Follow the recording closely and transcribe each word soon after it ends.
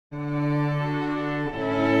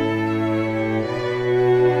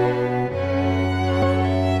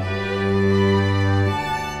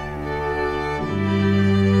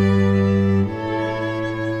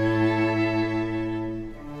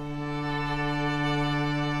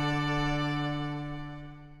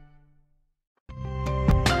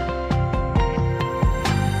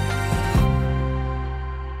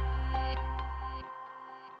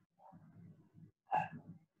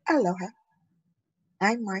Aloha,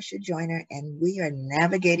 I'm Marsha Joyner, and we are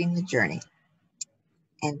navigating the journey.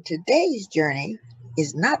 And today's journey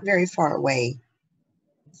is not very far away.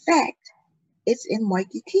 In fact, it's in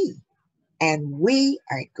Waikiki, and we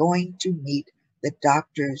are going to meet the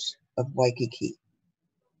doctors of Waikiki.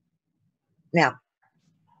 Now,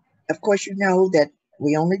 of course, you know that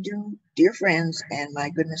we only do dear friends, and my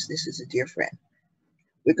goodness, this is a dear friend.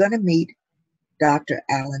 We're going to meet Dr.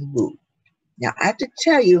 Alan Wu. Now, I have to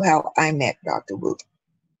tell you how I met Dr. Wu.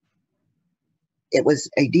 It was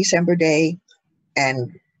a December day,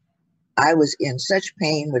 and I was in such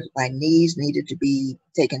pain with my knees needed to be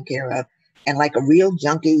taken care of. And like a real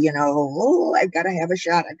junkie, you know, oh, I've got to have a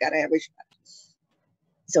shot. I've got to have a shot.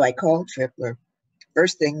 So I called Tripler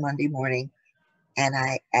first thing Monday morning, and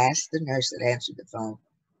I asked the nurse that answered the phone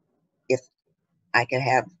if I could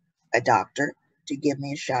have a doctor to give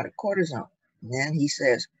me a shot of cortisone. And then he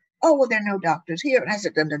says, oh, well, there are no doctors here. And I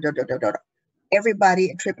said, no.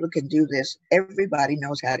 Everybody at Tripler can do this. Everybody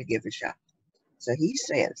knows how to give a shot. So he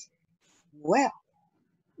says, well,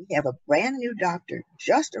 we have a brand new doctor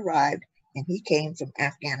just arrived, and he came from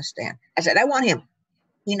Afghanistan. I said, I want him.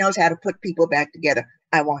 He knows how to put people back together.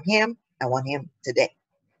 I want him. I want him today.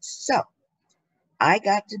 So I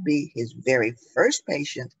got to be his very first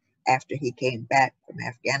patient after he came back from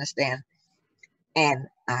Afghanistan, and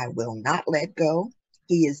I will not let go.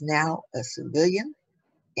 He is now a civilian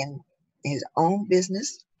in his own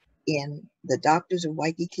business in the Doctors of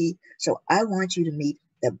Waikiki. So I want you to meet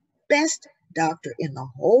the best doctor in the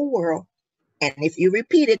whole world. And if you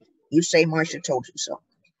repeat it, you say Marsha told you so.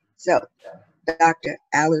 So, Dr.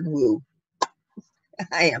 Alan Wu,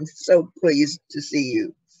 I am so pleased to see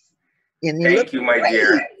you. And thank you, my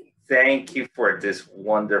dear. Thank you for this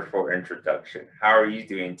wonderful introduction. How are you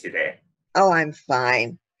doing today? Oh, I'm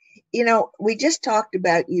fine. You know, we just talked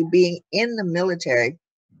about you being in the military.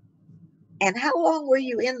 And how long were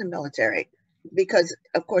you in the military? Because,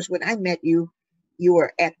 of course, when I met you, you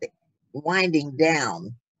were at the winding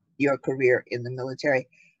down your career in the military.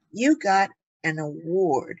 You got an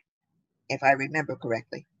award, if I remember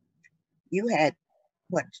correctly. You had,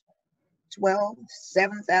 what,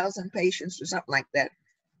 7,000 patients or something like that.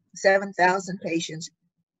 7,000 patients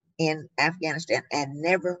in Afghanistan and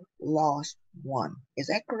never lost one. Is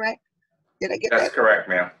that correct? Did I get that? That's correct,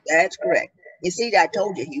 ma'am. That's correct. You see, I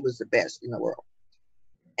told you he was the best in the world.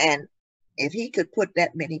 And if he could put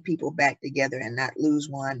that many people back together and not lose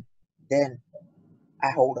one, then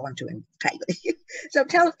I hold on to him tightly. So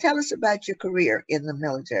tell us about your career in the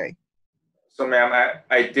military. So, ma'am,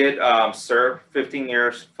 I did serve 15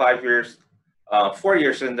 years, 5 years, 4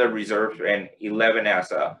 years in the reserve, and 11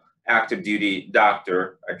 as a active duty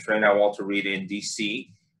doctor. I trained at Walter Reed in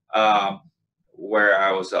DC, where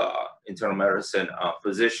I was a internal medicine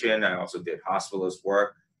physician. I also did hospitalist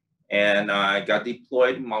work, and I got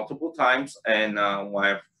deployed multiple times. And when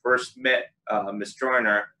I first met Ms.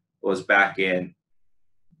 Joyner was back in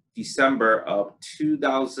December of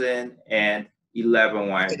 2011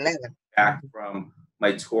 when I got back from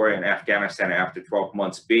my tour in Afghanistan after 12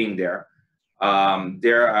 months being there.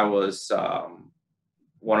 There I was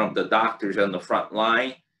one of the doctors on the front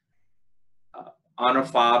line on a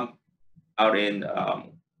farm out in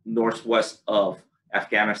northwest of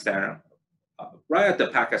Afghanistan, right at the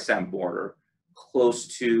Pakistan border, close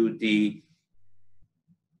to the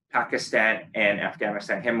Pakistan and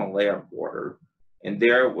Afghanistan Himalaya border. And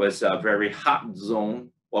there was a very hot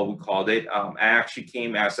zone, what we called it. I actually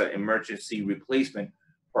came as an emergency replacement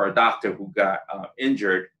for a doctor who got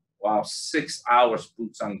injured while 6 hours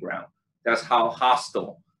boots on ground. That's how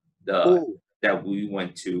hostile that we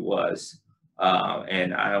went to was.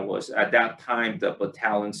 And I was, at that time, the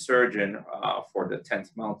battalion surgeon for the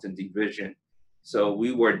 10th Mountain Division. So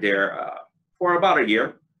we were there for about a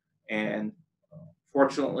year. And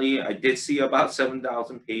fortunately, I did see about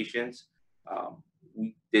 7,000 patients.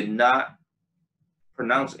 We did not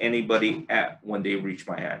pronounce anybody when they reached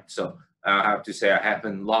my hand. So I have to say I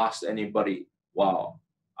haven't lost anybody while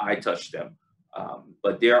I touched them.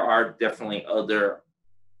 But there are definitely other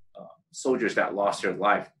soldiers that lost their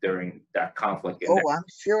life during that conflict. Oh, I'm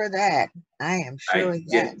sure of that. I am sure of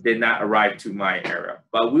that. Did not arrive to my area,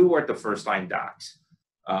 but we were the first line docs.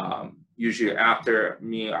 Usually after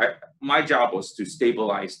me, my job was to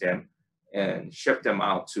stabilize them and ship them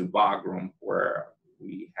out to Bagram, where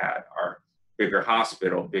we had our bigger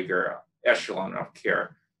hospital, bigger echelon of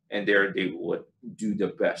care, and there they would do the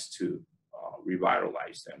best to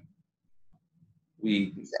revitalize them.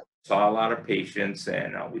 We saw a lot of patients,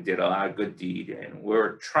 and we did a lot of good deed, and we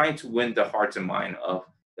were trying to win the hearts and mind of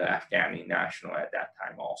the Afghani national at that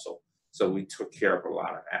time also. So we took care of a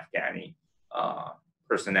lot of Afghani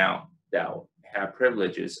personnel that had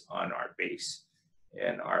privileges on our base.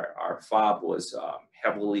 And our FOB was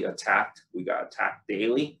heavily attacked. We got attacked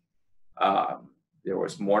daily. There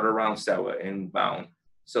was mortar rounds that were inbound.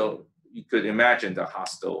 So you could imagine the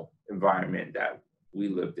hostile environment that we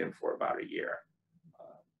lived in for about a year.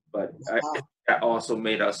 But that also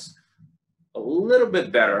made us a little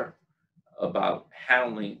bit better about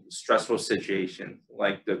handling stressful situations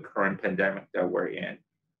like the current pandemic that we're in.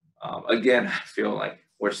 Again, I feel like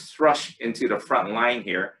we're thrust into the front line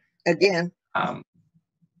here. Again.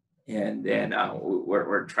 And then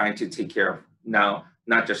we're trying to take care of now,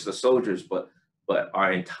 not just the soldiers, but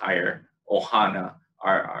our entire ohana,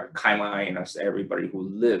 our kaimainas, everybody who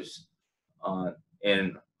lives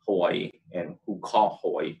in Hawaii and who call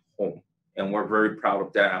Hawaii home. And we're very proud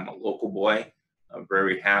of that. I'm a local boy. I'm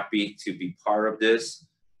very happy to be part of this.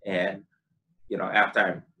 And, you know, after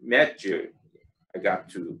I met you, I got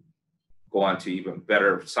to go on to even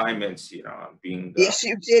better assignments, you know, being the, yes,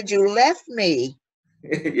 you did. You left me.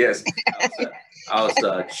 Yes, I was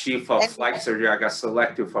chief of flight surgery. I got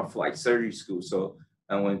selected for flight surgery school. So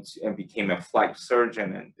I went and became a flight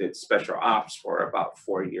surgeon and did special ops for about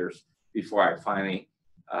 4 years before I finally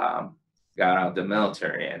got out of the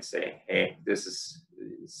military and say, hey, this is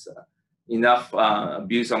enough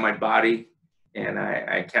abuse on my body, and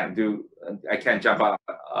I can't jump out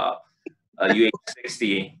a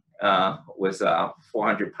UH-60 with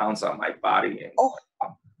 400 pounds on my body. And,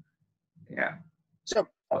 yeah. So,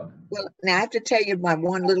 well, now I have to tell you my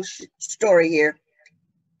one little story here.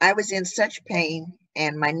 I was in such pain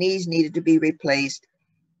and my knees needed to be replaced.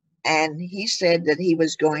 And he said that he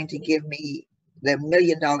was going to give me the $1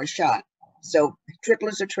 million shot. So Triple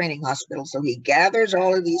is a training hospital. So he gathers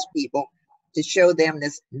all of these people to show them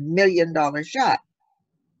this $1 million shot.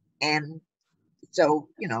 And so,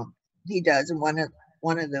 you know, he does. And one of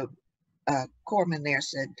the corpsmen there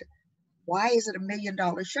said, why is it $1 million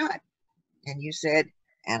shot? And you said,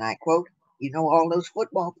 and I quote, you know, all those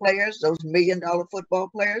football players, those $1 million football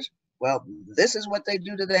players, well, this is what they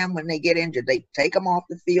do to them when they get injured. They take them off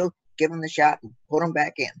the field, give them the shot, and put them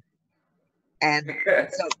back in. And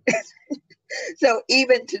so, so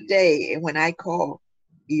even today, when I call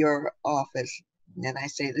your office and I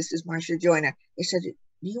say, this is Marsha Joyner, they said, do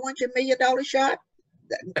you want your $1 million shot?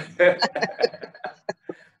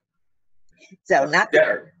 So not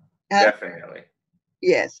definitely.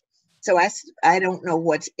 Yes. So I don't know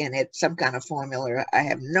what's in it, some kind of formula. I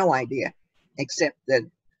have no idea, except that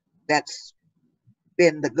that's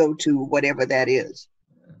been the go-to, whatever that is.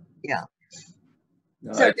 Yeah.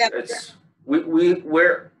 No, so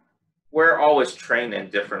we're always trained in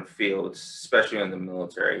different fields, especially in the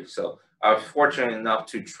military. So I was fortunate enough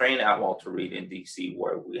to train at Walter Reed in DC,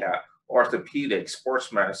 where we have orthopedics,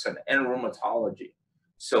 sports medicine, and rheumatology.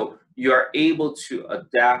 So you're able to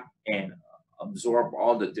adapt and absorb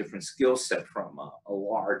all the different skill set from a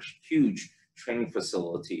large, huge training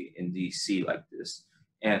facility in DC like this.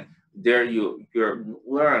 And there you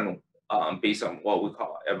learn based on what we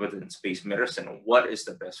call evidence-based medicine, what is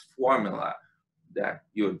the best formula that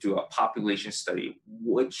you'll do a population study,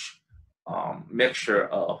 which mixture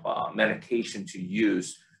of medication to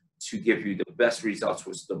use to give you the best results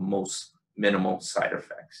with the most minimal side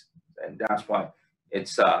effects. And that's why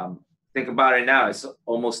it's think about it now. It's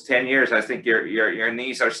almost 10 years. I think your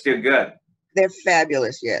knees are still good. They're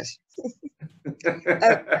fabulous, yes.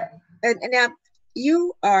 And now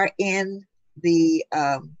you are in the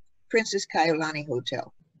Princess Kaiulani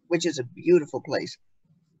Hotel, which is a beautiful place.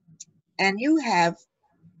 And you have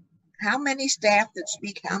how many staff that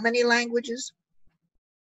speak how many languages?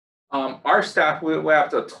 Our staff, we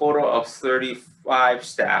have a total of 35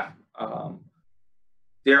 staff.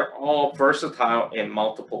 They're all versatile in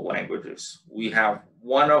multiple languages. We have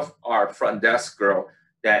one of our front desk girl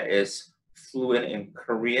that is fluent in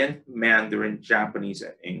Korean, Mandarin, Japanese,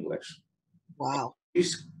 and English. Wow.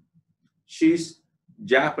 She's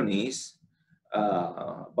Japanese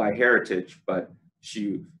by heritage, but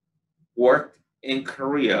she worked in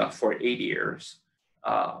Korea for 8 years.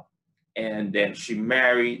 And then she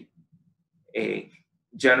married a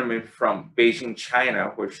gentleman from Beijing,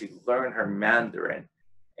 China, where she learned her Mandarin.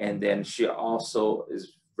 And then she also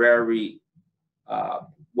is very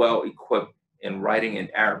well equipped in writing in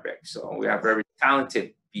Arabic. So we have very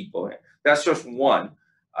talented people. That's just one.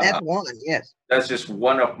 That's one, yes. That's just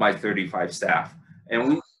one of my 35 staff. And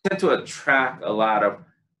we tend to attract a lot of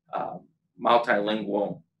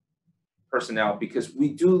multilingual personnel because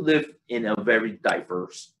we do live in a very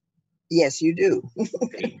diverse. Yes, you do.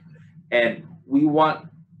 And we want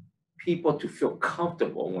people to feel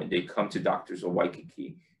comfortable when they come to Doctors of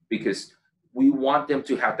Waikiki, because we want them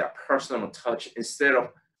to have that personal touch instead of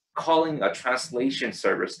calling a translation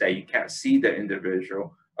service that you can't see the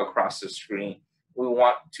individual across the screen. We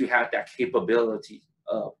want to have that capability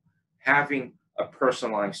of having a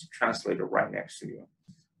personalized translator right next to you.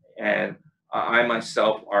 And I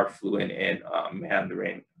myself are fluent in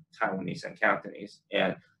Mandarin, Taiwanese, and Cantonese.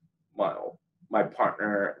 And my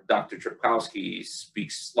partner, Dr. Tripkowski,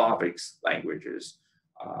 speaks Slavic languages.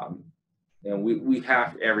 And we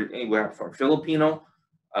have everything. We have from Filipino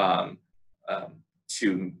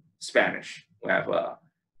to Spanish. We have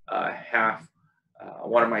half,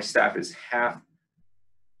 one of my staff is half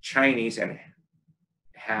Chinese and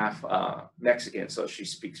half Mexican, so she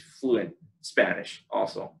speaks fluent Spanish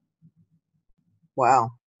also.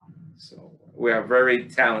 Wow. So we are very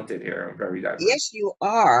talented here and very diverse. Yes, you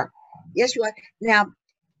are. Yes, you are. Now,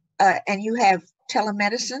 and you have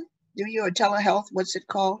telemedicine, do you, or telehealth? What's it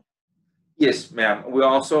called? Yes, ma'am. We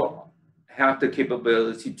also have the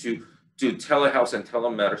capability to do telehealth and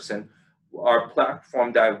telemedicine. Our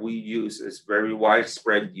platform that we use is very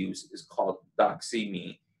widespread use. It's called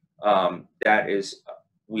DoxyMe. That is,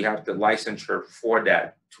 we have the licensure for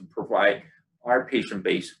that to provide our patient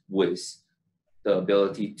base with the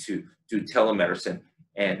ability to do telemedicine.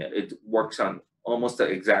 And it works on almost the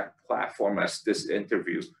exact platform as this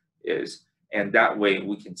interview is. And that way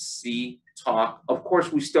we can see, talk. Of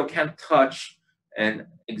course, we still can't touch and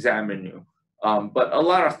examine you. But a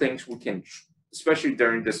lot of things we can, especially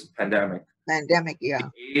during this pandemic, Yeah.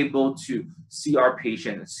 be able to see our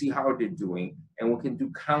patient and see how they're doing. And we can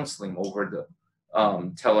do counseling over the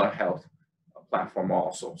telehealth platform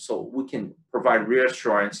also. So we can provide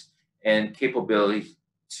reassurance and capability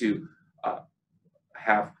to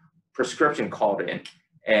have prescription called in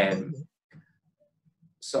and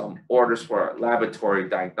some orders for laboratory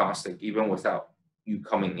diagnostic, even without you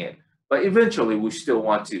coming in. But eventually, we still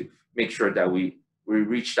want to make sure that we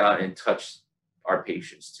reached out and touched our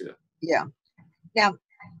patients too. Yeah. Now,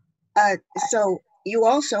 so you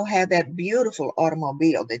also have that beautiful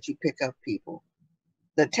automobile that you pick up people,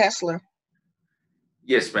 the Tesla.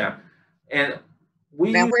 Yes, ma'am. And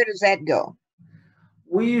now, where does that go?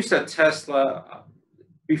 We used a Tesla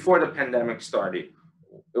before the pandemic started.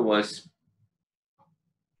 It was,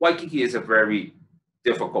 Waikiki is a very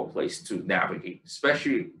difficult place to navigate,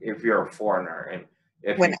 especially if you're a foreigner.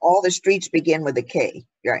 And when all the streets begin with a K,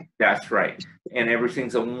 right? That's right. And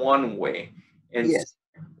everything's a one way. And yes,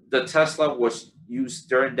 the Tesla was used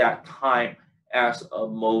during that time as a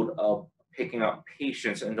mode of picking up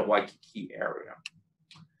patients in the Waikiki area.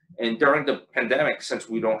 And during the pandemic, since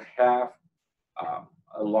we don't have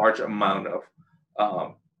a large amount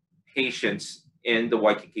of patients in the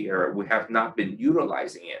Waikiki area, we have not been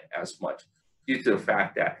utilizing it as much due to the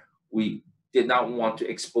fact that we did not want to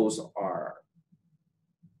expose our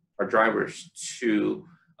drivers to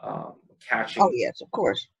catching. Oh yes, of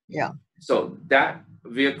course, yeah. So that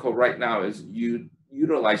vehicle right now is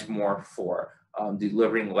utilized more for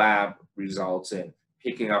delivering lab results and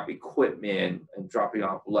picking up equipment and dropping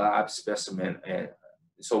off lab specimen, and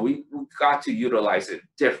so we got to utilize it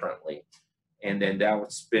differently. And then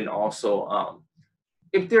that's been also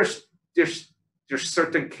if there's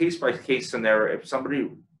certain case by case scenario, if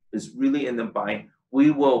somebody is really in the bind,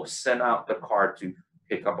 we will send out the car to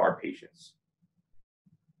pick up our patients.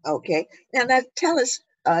 Okay, now tell us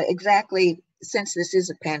exactly, since this is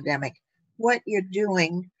a pandemic, what you're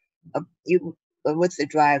doing with the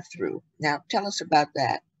drive-through. Now tell us about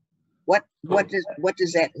that. What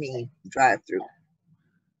does that mean, drive-through?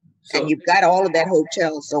 So, and you've got all of that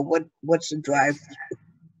hotel, so what's the drive-through?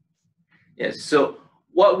 Yes, so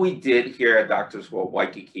what we did here at Doctors World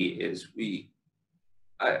Waikiki is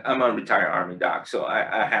I'm a retired Army doc, so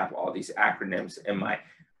I have all these acronyms in my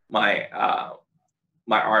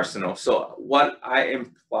arsenal. So what I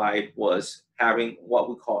implied was having what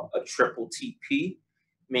we call a triple TP,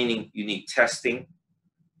 meaning you need testing,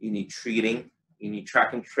 you need treating, you need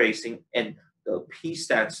track and tracing, and the P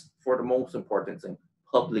stands for the most important thing,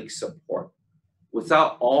 public support.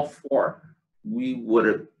 Without all four, we would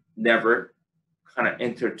have never kind of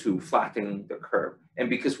entered to flattening the curve. And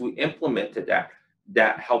because we implemented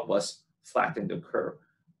that helped us flatten the curve.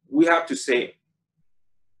 We have to say,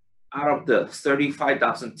 out of the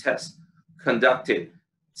 35,000 tests conducted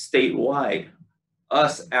statewide,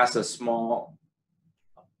 us as a small,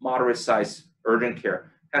 moderate-sized urgent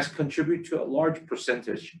care has contributed to a large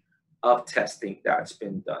percentage of testing that's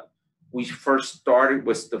been done. We first started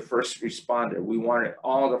with the first responder. We wanted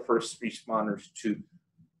all the first responders to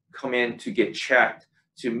come in to get checked,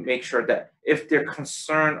 to make sure that if they're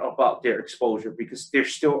concerned about their exposure, because they're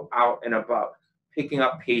still out and about picking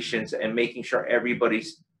up patients and making sure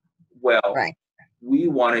everybody's Well, Right. we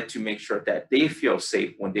wanted to make sure that they feel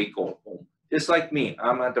safe when they go home. Just like me,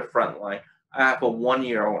 I'm at the front line. I have a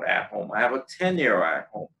 1-year-old at home. I have a 10-year-old at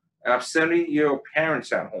home. And I have 70-year-old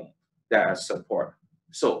parents at home that I support.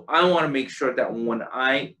 So I want to make sure that when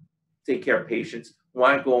I take care of patients,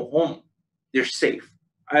 when I go home, they're safe.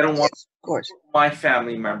 I don't want Yes, of course. my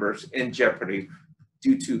family members in jeopardy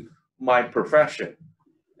due to my profession.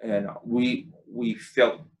 And we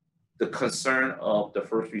felt the concern of the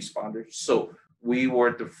first responders. So we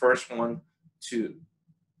were the first one to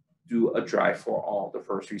do a drive for all the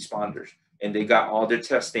first responders, and they got all their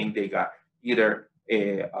testing. They got either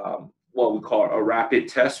a what we call a rapid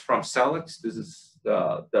test from civic. This is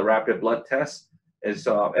the rapid blood test. It's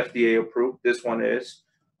FDA approved. This one is.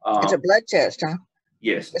 It's a blood test, huh?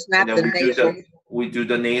 Yes. It's not And then the nasal. we do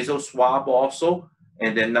the nasal swab also,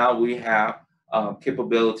 and then now we have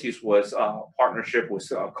capabilities with partnership with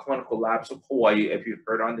Clinical Labs of Hawaii. If you've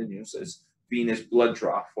heard on the news, is venous blood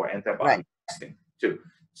draw for antibody testing too.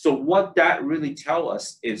 So what that really tell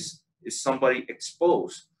us is somebody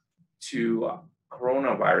exposed to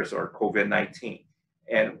coronavirus or COVID-19,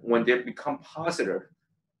 and when they become positive,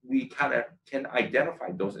 we kind of can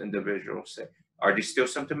identify those individuals. Say, are they still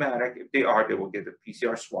symptomatic? If they are, they will get the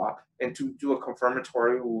PCR swab. And to do a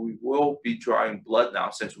confirmatory, we will be drawing blood now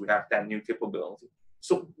since we have that new capability.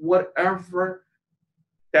 So whatever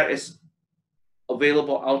that is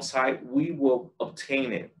available outside, we will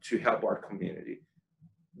obtain it to help our community.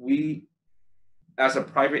 We, as a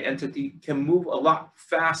private entity, can move a lot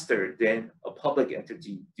faster than a public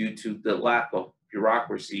entity due to the lack of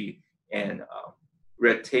bureaucracy and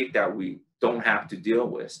red tape that we don't have to deal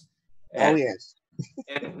with. And, Oh, yes.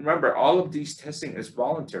 And remember, all of these testing is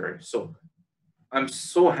voluntary. So I'm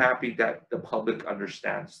so happy that the public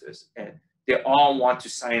understands this and they all want to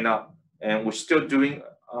sign up. And we're still doing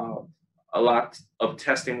a lot of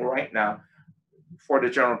testing right now for the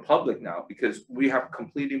general public now, because we have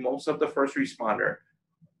completed most of the first responder.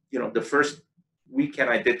 You know, the first weekend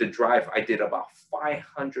I did the drive, I did about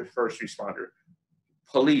 500 first responder,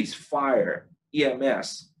 police, fire,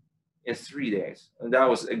 EMS in 3 days. And that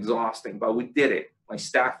was exhausting, but we did it. My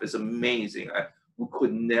staff is amazing. We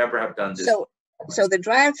could never have done this. So the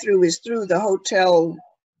drive-through is through the hotel,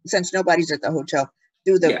 since nobody's at the hotel,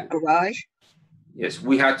 through the garage? Yes,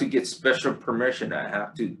 we had to get special permission. I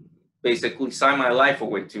have to basically sign my life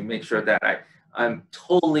away to make sure that I'm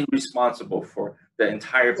totally responsible for the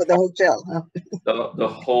entire for the hotel, huh? the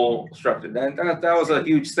whole structure. That was a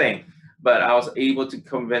huge thing, but I was able to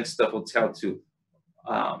convince the hotel to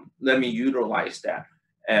let me utilize that,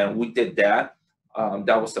 and we did that.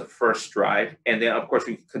 That was the first drive, and then of course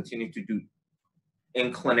we continued to do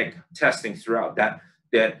in-clinic testing throughout that.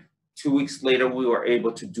 Then 2 weeks later, we were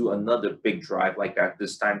able to do another big drive like that,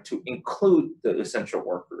 this time to include the essential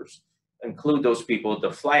workers, include those people,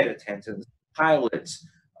 the flight attendants, pilots,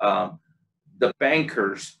 the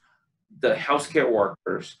bankers, the healthcare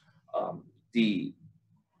workers, the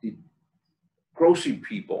grocery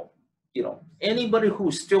people, you know, anybody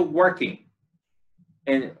who's still working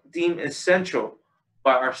and deemed essential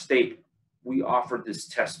by our state, we offered this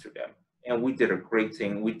test to them. And we did a great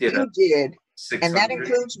thing. We did. You did. 600. And that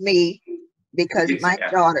includes me, because my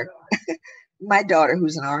daughter,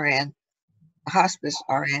 who's an RN, hospice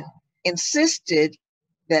RN, insisted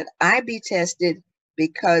that I be tested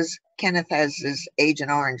because Kenneth has this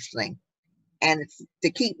Agent Orange thing. And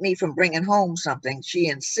to keep me from bringing home something, she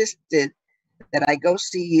insisted that I go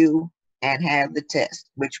see you and have the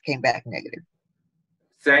test, which came back negative.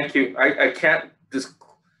 Thank you. I can't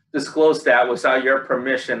disclose that without your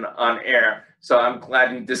permission on air. So I'm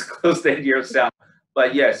glad you disclosed it yourself.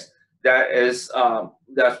 But yes, that is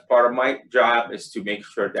that's part of my job, is to make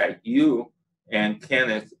sure that you and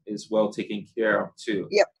Kenneth is well taken care of too.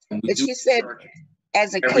 Yep. But she said,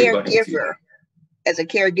 as a caregiver,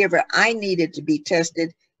 I needed to be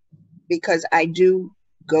tested because I do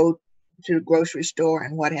go to the grocery store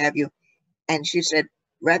and what have you. And she said,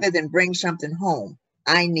 rather than bring something home,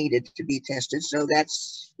 I needed to be tested. So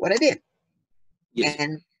that's what I did. Yes.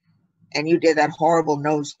 And you did that horrible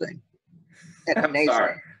nose thing. I'm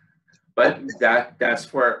sorry. But that's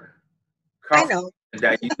for I know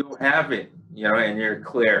that you don't have it, you know, and you're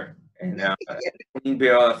clear and clean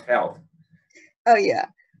bill of health. Oh yeah.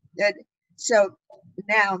 So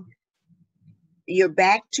now you're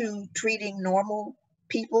back to treating normal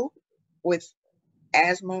people with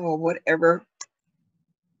asthma or whatever,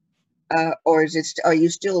 or are you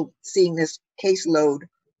still seeing this caseload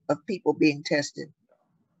of people being tested?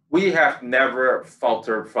 We have never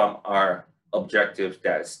faltered from our objective,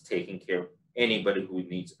 that's taking care of anybody who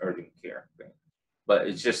needs urgent care. But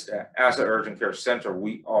it's just that as an urgent care center,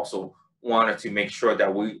 we also wanted to make sure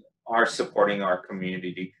that we are supporting our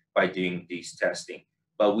community by doing these testing.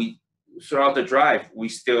 But throughout the drive, we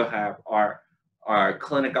still have our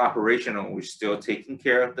clinic operational. We're still taking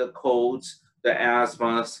care of the colds, the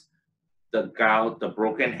asthmas, the gout, the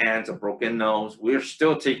broken hands, the broken nose. We're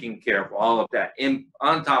still taking care of all of that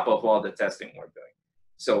on top of all the testing we're doing.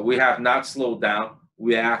 So we have not slowed down.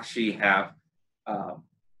 We actually have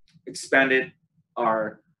expanded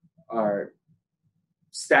our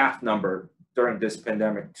staff number during this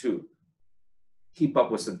pandemic to keep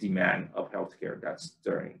up with the demand of healthcare that's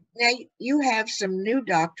during. Now you have some new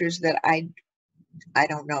doctors that I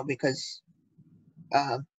don't know because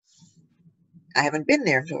I haven't been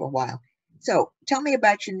there for a while. So tell me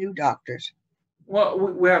about your new doctors. Well,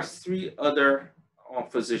 we have 3 other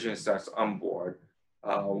physicians that's on board.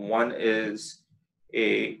 One is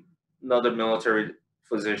another military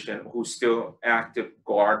physician who's still active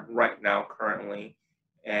guard right now currently,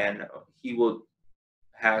 and he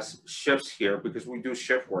has shifts here because we do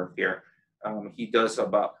shift work here. He does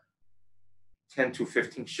about 10 to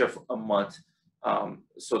 15 shifts a month,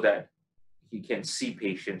 so that he can see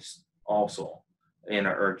patients also in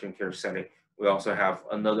an urgent care setting. We also have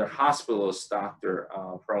another hospitalist doctor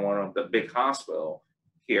from one of the big hospital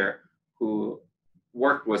here who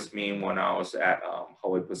worked with me when I was at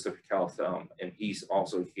Hawaii Pacific Health, and he's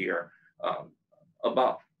also here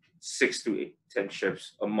about 6 to 10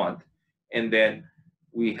 shifts a month. And then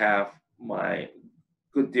we have my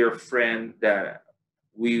good dear friend that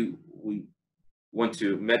we went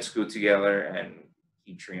to med school together, and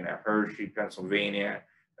he trained at Hershey, Pennsylvania,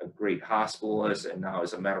 a great hospitalist, and now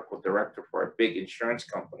is a medical director for a big insurance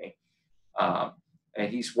company. And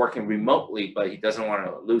he's working remotely, but he doesn't want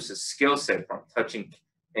to lose his skill set from touching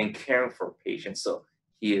and caring for patients. So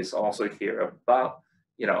he is also here about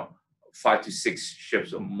 5 to 6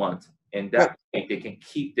 shifts a month, and that way they can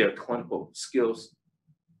keep their clinical skills.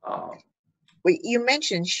 Well, you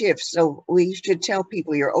mentioned shifts, so we should tell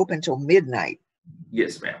people you're open till midnight.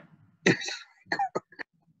 Yes, ma'am.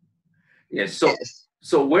 Yes.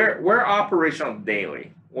 So we're operational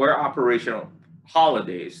daily. We're operational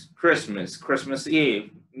holidays, Christmas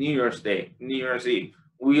Eve, New Year's Day, New Year's Eve.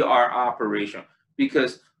 We are operational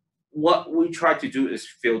because what we try to do is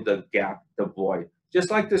fill the gap, the void.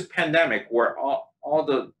 Just like this pandemic where all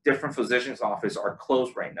the different physicians' offices are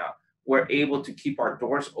closed right now, we're able to keep our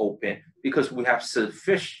doors open because we have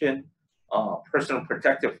sufficient personal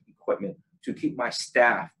protective equipment to keep my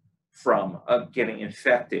staff from getting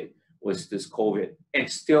infected with this COVID and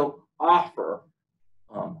still offer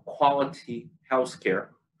quality healthcare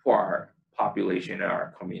for our population and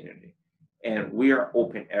our community. And we are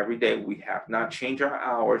open every day. We have not changed our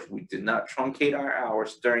hours. We did not truncate our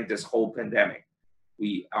hours during this whole pandemic.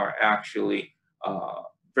 We are actually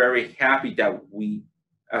very happy that we,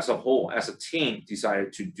 as a whole, as a team,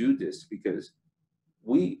 decided to do this because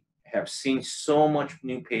we have seen so much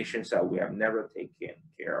new patients that we have never taken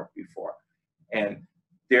care of before. And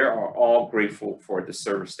they are all grateful for the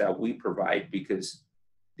service that we provide because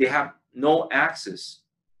they have no access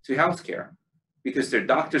to healthcare because their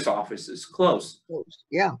doctor's office is closed.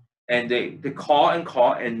 Yeah. And they call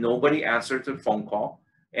and nobody answers the phone call.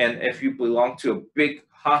 And if you belong to a big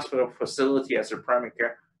hospital facility as a primary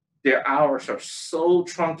care, their hours are so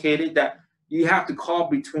truncated that you have to call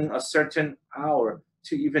between a certain hour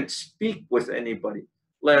to even speak with anybody,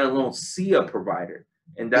 let alone see a provider.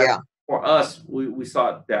 And that for us, we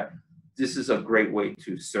thought that this is a great way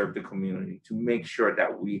to serve the community, to make sure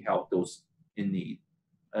that we help those in need.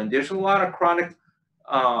 And there's a lot of chronic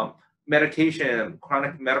medication,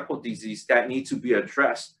 chronic medical disease that need to be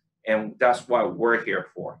addressed. And that's what we're here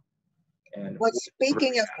for. And well,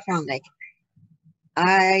 speaking of chronic,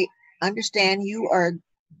 I understand you are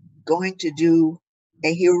going to do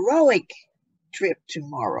a heroic trip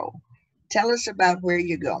tomorrow. Tell us about where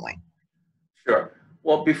you're going. Sure.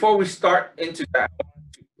 Well, before we start into that, I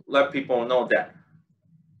want to let people know that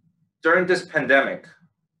during this pandemic,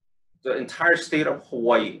 the entire state of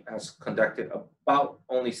Hawaii has conducted about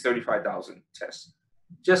only 35,000 tests.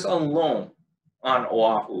 Just alone on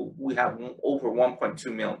Oahu, we have over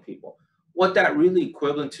 1.2 million people. What that really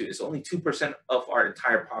equivalent to is only 2% of our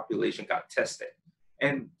entire population got tested.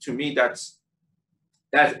 And to me, that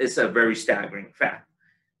is a very staggering fact.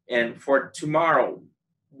 And for tomorrow,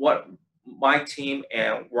 what my team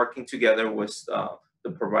and working together with the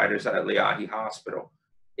providers at Leahi Hospital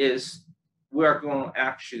is we are going to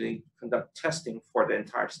actually conduct testing for the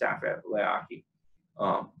entire staff at Leahi.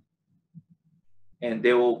 And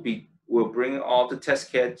we'll bring all the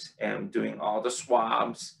test kits and doing all the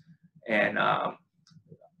swabs. And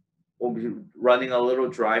will be running a little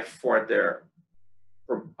drive for their,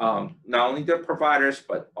 not only their providers,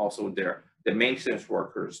 but also the maintenance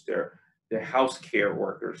workers, their healthcare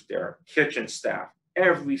workers, their kitchen staff.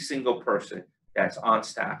 Every single person that's on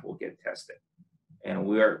staff will get tested. And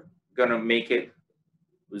we are gonna make it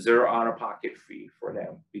zero out-of-pocket fee for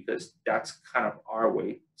them, because that's kind of our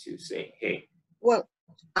way to say, hey. Well,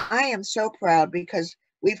 I am so proud because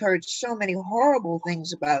we've heard so many horrible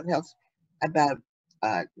things about health, about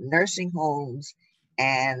nursing homes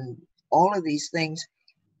and all of these things.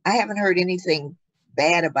 I haven't heard anything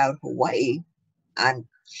bad about Hawaii. I'm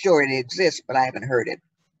sure it exists, but I haven't heard it.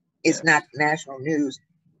 It's not national news,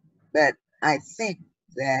 but I think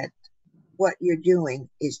that what you're doing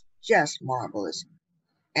is just marvelous.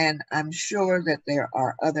 And I'm sure that there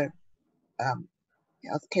are other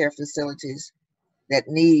healthcare facilities that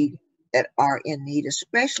are in need,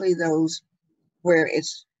 especially those where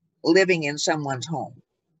it's living in someone's home.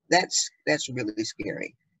 That's really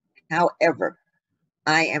scary. However,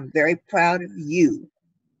 I am very proud of you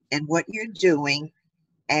and what you're doing,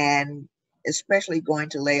 and especially going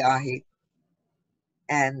to Leahi.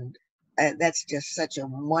 And that's just such a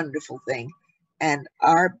wonderful thing. And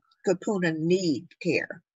our kupuna need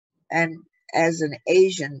care. And as an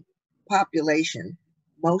Asian population,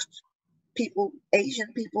 most people,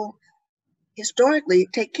 Asian people, historically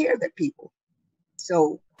take care of their people.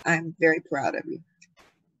 So I'm very proud of you.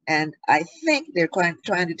 And I think they're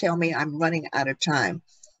trying to tell me I'm running out of time.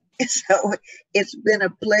 So it's been a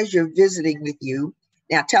pleasure visiting with you.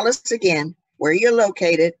 Now tell us again where you're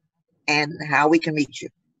located and how we can reach you.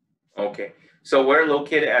 Okay, so we're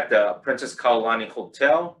located at the Princess Kaulani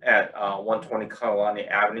Hotel at 120 Kaulani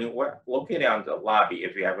Avenue. We're located on the lobby.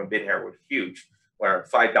 If you haven't been here, we're huge. We're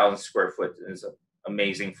 5,000 square foot. It's an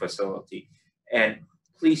amazing facility. And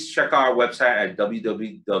please check our website at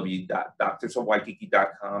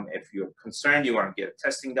www.doctorsofwaikiki.com. If you're concerned, you want to get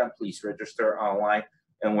testing done, please register online.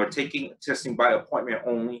 And we're taking testing by appointment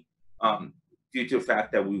only, due to the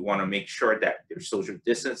fact that we want to make sure that there's social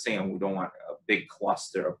distancing and we don't want a big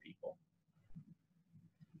cluster of people.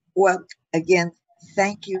 Well, again,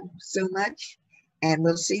 thank you so much, and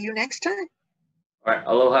we'll see you next time. All right,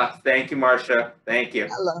 aloha. Thank you, Marsha. Thank you.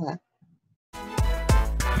 Aloha.